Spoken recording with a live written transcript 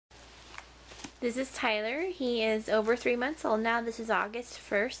This is Tyler. He is over 3 months old now. This is August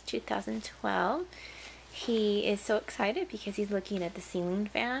 1st, 2012. He is so excited because he's looking at the ceiling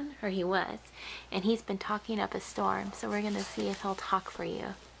fan, or he was, and he's been talking up a storm. So we're going to see if he'll talk for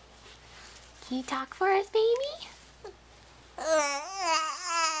you. Can you talk for us, baby?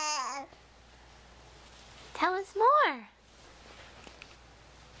 Tell us more.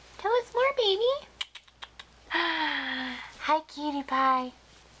 Tell us more, baby. Hi, cutie pie.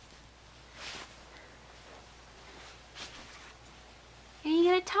 Are you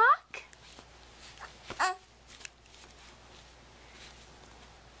gonna talk?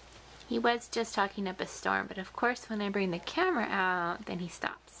 He was just talking up a storm, but of course when I bring the camera out, then he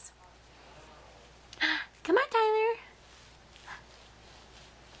stops. Come on, Tyler.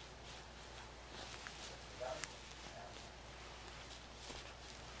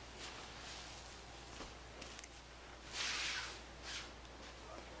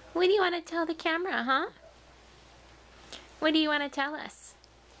 What do you want to tell the camera, huh? What do you want to tell us?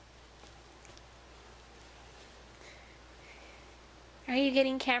 Are you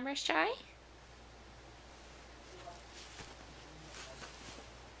getting camera shy?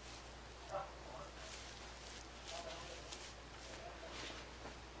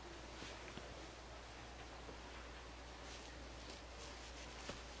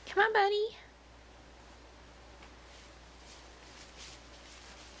 Come on, buddy.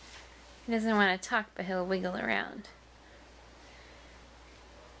 He doesn't want to talk, but he'll wiggle around.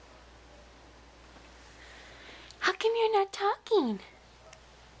 How come you're not talking?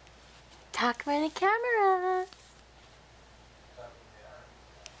 Talk for the camera.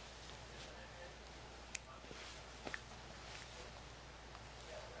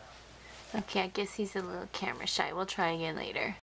 Okay, I guess he's a little camera shy. We'll try again later.